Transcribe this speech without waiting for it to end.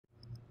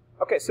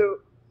Okay, so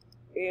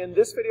in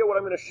this video what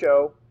I'm going to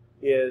show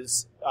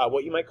is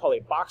what you might call a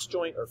box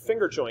joint or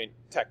finger joint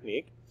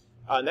technique.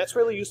 And that's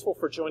really useful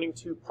for joining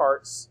two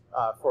parts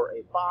for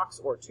a box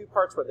or two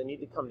parts where they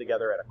need to come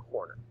together at a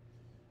corner.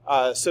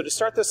 So to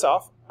start this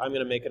off, I'm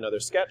going to make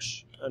another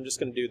sketch. I'm just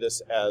going to do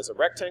this as a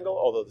rectangle,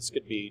 although this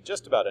could be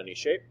just about any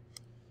shape.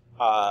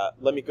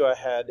 Let me go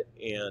ahead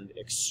and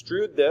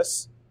extrude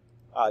this.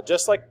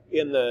 Just like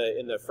in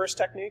the first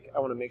technique, I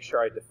want to make sure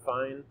I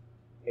define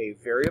a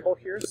variable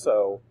here.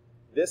 So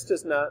this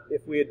does not,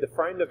 if we had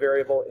defined a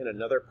variable in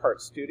another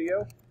part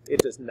studio,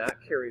 it does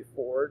not carry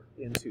forward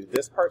into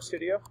this part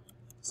studio.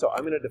 So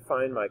I'm going to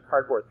define my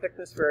cardboard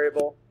thickness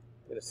variable.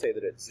 I'm going to say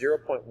that it's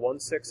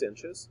 0.16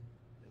 inches.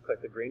 And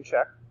click the green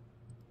check.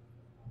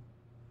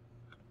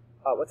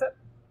 What's that?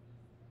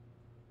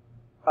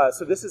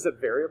 So this is a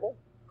variable.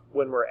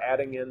 When we're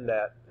adding in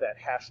that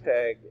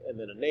hashtag and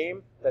then a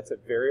name, that's a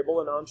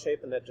variable in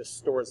Onshape, and that just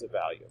stores a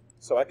value.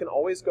 So I can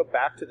always go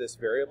back to this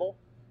variable,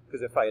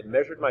 because if I had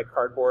measured my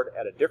cardboard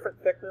at a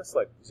different thickness,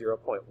 like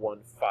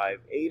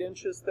 0.158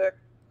 inches thick,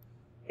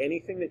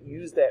 anything that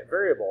used that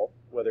variable,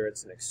 whether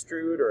it's an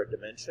extrude or a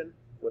dimension,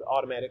 would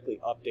automatically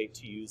update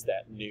to use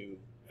that new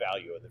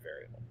value of the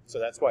variable. So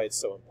that's why it's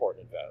so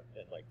important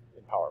and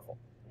powerful.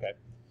 Okay.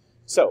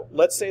 So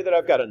let's say that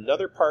I've got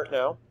another part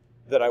now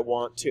that I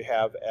want to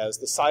have as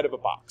the side of a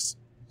box.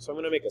 So I'm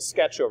going to make a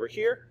sketch over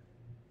here.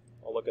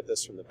 I'll look at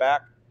this from the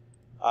back.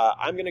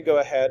 I'm going to go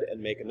ahead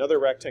and make another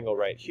rectangle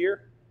right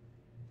here.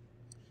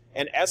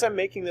 And as I'm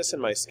making this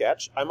in my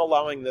sketch, I'm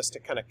allowing this to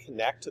kind of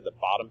connect to the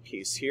bottom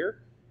piece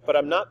here, but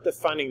I'm not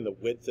defining the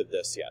width of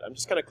this yet. I'm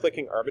just kind of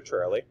clicking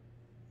arbitrarily.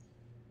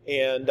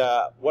 And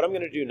what I'm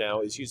going to do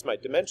now is use my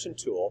dimension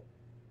tool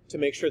to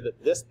make sure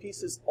that this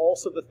piece is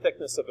also the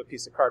thickness of a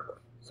piece of cardboard.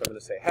 So I'm going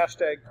to say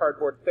hashtag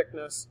cardboard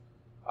thickness.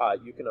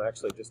 You can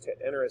actually just hit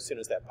enter as soon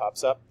as that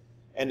pops up.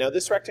 And now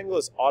this rectangle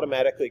is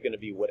automatically going to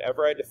be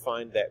whatever I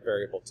defined that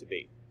variable to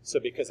be. So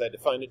because I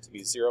defined it to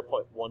be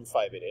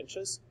 0.158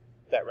 inches,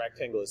 that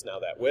rectangle is now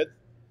that width.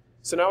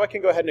 So now I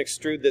can go ahead and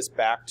extrude this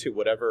back to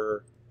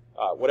whatever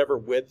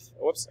width.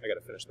 Whoops, I got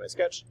to finish my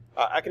sketch.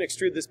 I can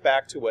extrude this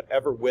back to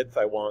whatever width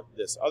I want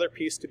this other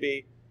piece to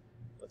be.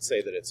 Let's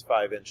say that it's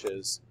 5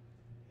 inches.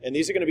 And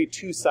these are going to be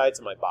two sides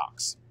of my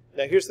box.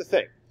 Now here's the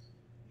thing.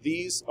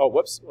 These,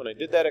 when I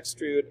did that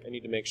extrude, I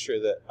need to make sure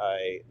that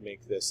I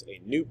make this a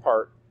new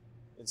part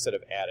instead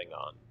of adding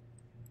on.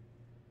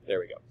 There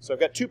we go. So I've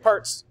got two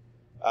parts.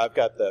 I've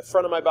got the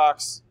front of my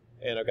box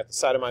and I've got the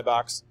side of my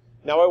box.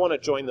 Now I want to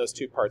join those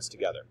two parts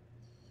together.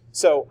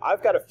 So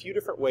I've got a few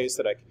different ways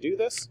that I can do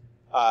this.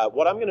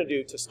 What I'm going to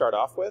do to start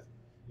off with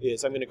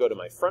is I'm going to go to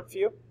my front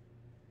view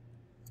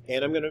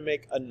and I'm going to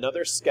make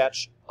another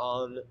sketch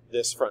on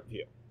this front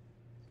view.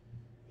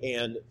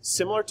 And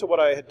similar to what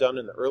I had done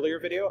in the earlier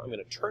video, I'm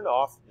going to turn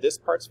off this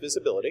part's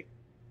visibility,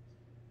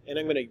 and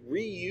I'm going to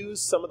reuse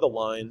some of the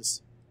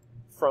lines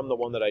from the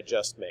one that I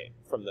just made,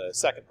 from the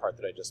second part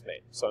that I just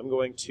made. So I'm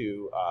going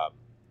to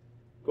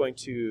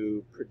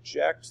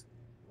project.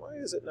 Why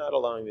is it not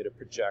allowing me to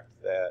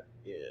project that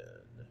in?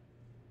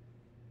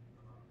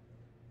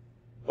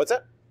 What's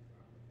that?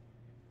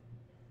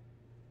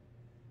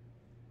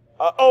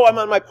 I'm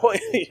on my point.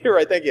 You're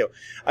right, thank you.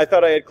 I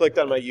thought I had clicked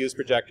on my use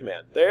project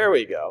command. There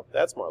we go.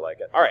 That's more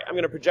like it. All right, I'm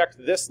going to project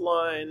this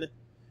line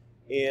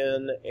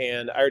in,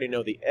 and I already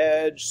know the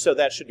edge, so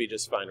that should be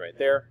just fine right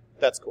there.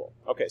 That's cool.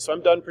 Okay, so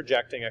I'm done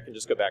projecting. I can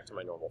just go back to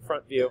my normal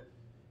front view.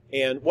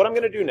 And what I'm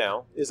going to do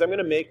now is I'm going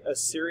to make a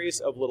series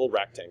of little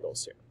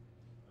rectangles here.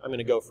 I'm going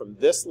to go from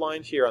this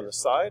line here on the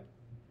side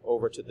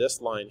over to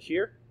this line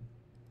here.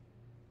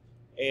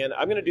 And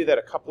I'm going to do that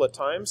a couple of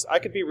times. I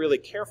could be really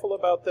careful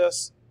about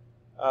this.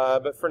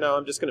 But for now,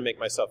 I'm just going to make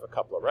myself a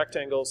couple of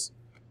rectangles.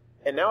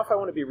 And now if I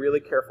want to be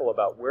really careful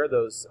about where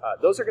those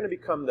are going to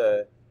become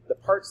the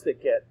parts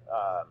that get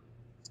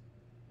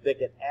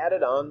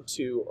added on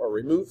to, or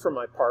removed from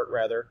my part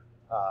rather,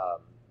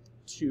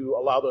 to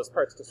allow those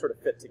parts to sort of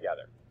fit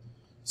together.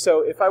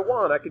 So if I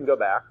want, I can go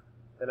back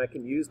and I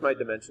can use my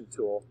dimension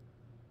tool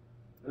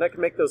and I can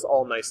make those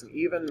all nice and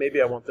even.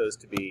 Maybe I want those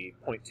to be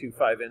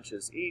 0.25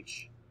 inches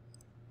each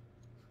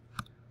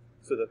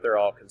so that they're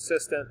all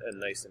consistent and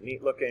nice and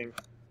neat looking.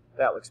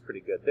 That looks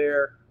pretty good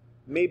there.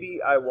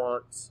 Maybe I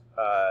want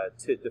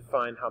to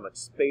define how much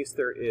space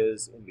there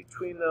is in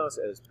between those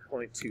as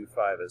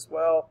 0.25 as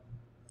well,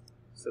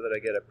 so that I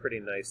get a pretty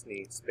nice,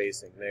 neat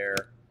spacing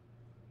there.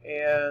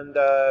 And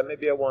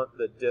maybe I want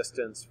the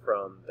distance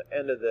from the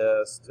end of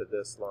this to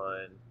this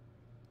line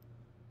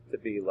to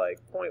be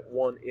like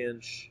 0.1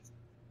 inch.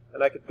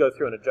 And I could go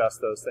through and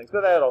adjust those things,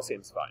 but that all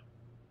seems fine.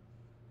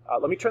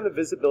 Let me turn the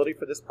visibility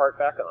for this part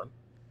back on.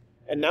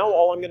 And now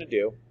all I'm going to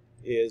do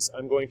is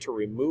I'm going to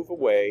remove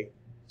away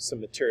some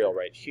material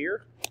right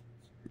here,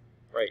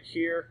 right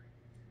here,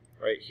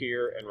 right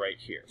here, and right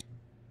here.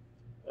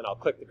 And I'll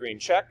click the green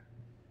check.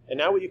 And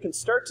now what you can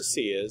start to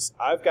see is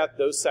I've got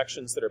those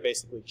sections that are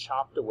basically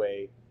chopped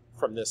away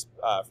from this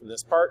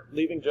part,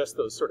 leaving just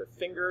those sort of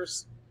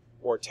fingers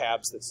or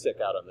tabs that stick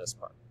out on this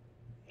part.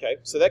 Okay,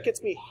 so that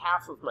gets me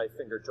half of my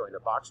finger joint or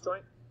box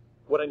joint.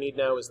 What I need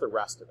now is the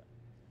rest of it.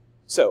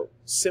 So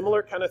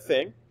similar kind of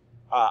thing.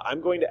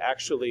 I'm going to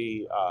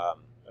actually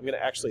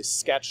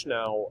sketch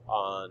now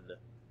on.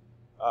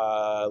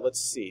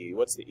 Let's see,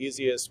 what's the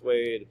easiest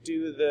way to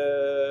do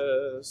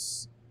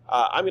this?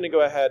 I'm going to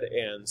go ahead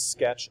and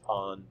sketch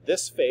on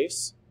this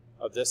face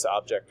of this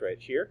object right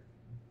here.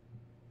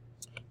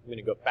 I'm going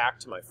to go back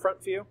to my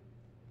front view.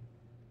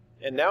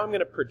 And now I'm going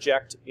to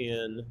project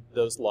in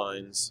those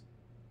lines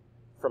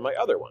from my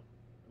other one.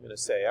 I'm going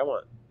to say I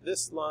want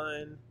this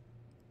line,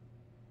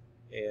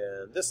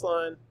 and this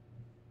line,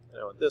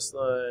 and I want this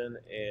line,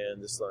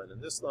 and this line,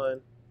 and this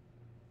line.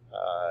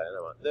 And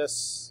I want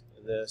this,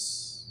 and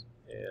this,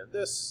 and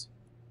this,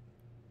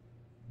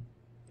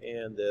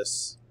 and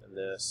this, and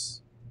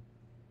this.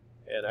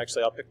 And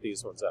actually, I'll pick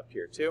these ones up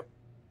here too.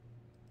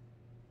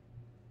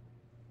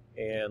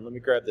 And let me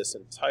grab this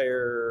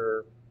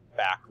entire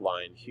back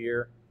line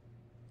here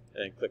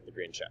and click the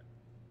green check.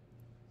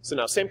 So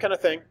now, same kind of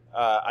thing.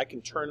 I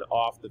can turn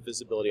off the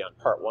visibility on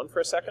part 1 for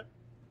a second.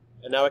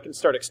 And now I can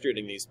start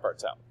extruding these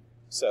parts out.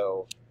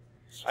 So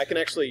I can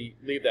actually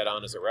leave that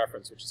on as a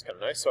reference, which is kind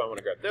of nice. So I want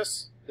to grab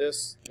this,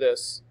 this,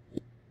 this,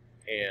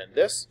 and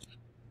this.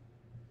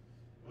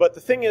 But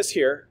the thing is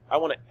here, I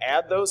want to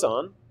add those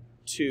on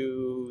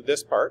to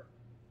this part.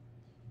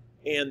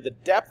 And the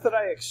depth that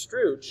I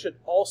extrude should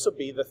also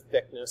be the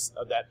thickness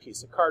of that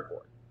piece of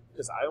cardboard,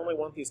 because I only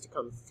want these to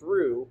come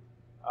through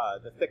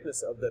the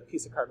thickness of the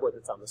piece of cardboard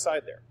that's on the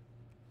side there.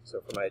 So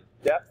for my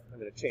depth, I'm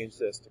going to change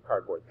this to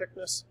cardboard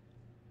thickness,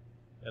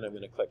 and I'm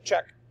going to click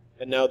check.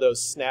 And now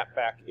those snap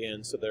back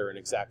in so they're in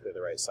exactly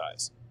the right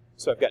size.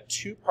 So I've got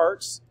two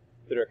parts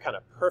that are kind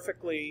of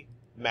perfectly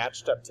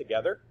matched up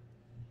together.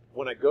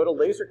 When I go to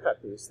laser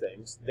cut these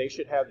things, they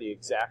should have the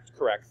exact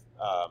correct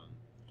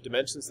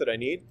dimensions that I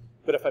need.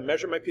 But if I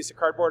measure my piece of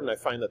cardboard and I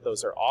find that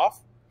those are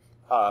off,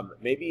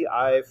 maybe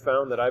I've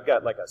found that I've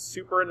got like a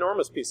super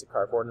enormous piece of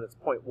cardboard and it's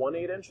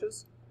 0.18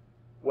 inches.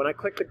 When I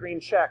click the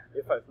green check,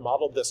 if I've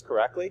modeled this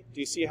correctly,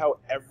 do you see how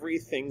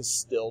everything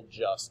still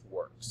just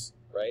works,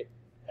 right?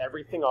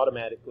 Everything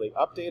automatically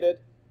updated,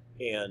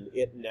 and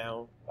it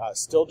now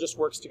still just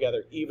works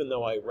together, even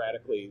though I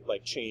radically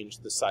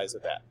changed the size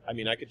of that. I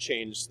mean, I could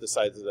change the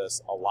size of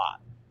this a lot,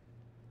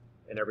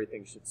 and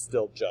everything should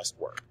still just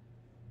work,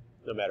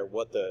 no matter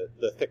what the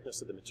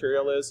thickness of the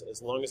material is,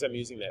 as long as I'm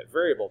using that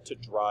variable to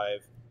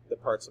drive the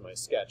parts of my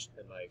sketch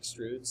and my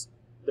extrudes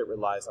that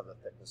relies on the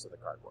thickness of the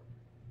cardboard.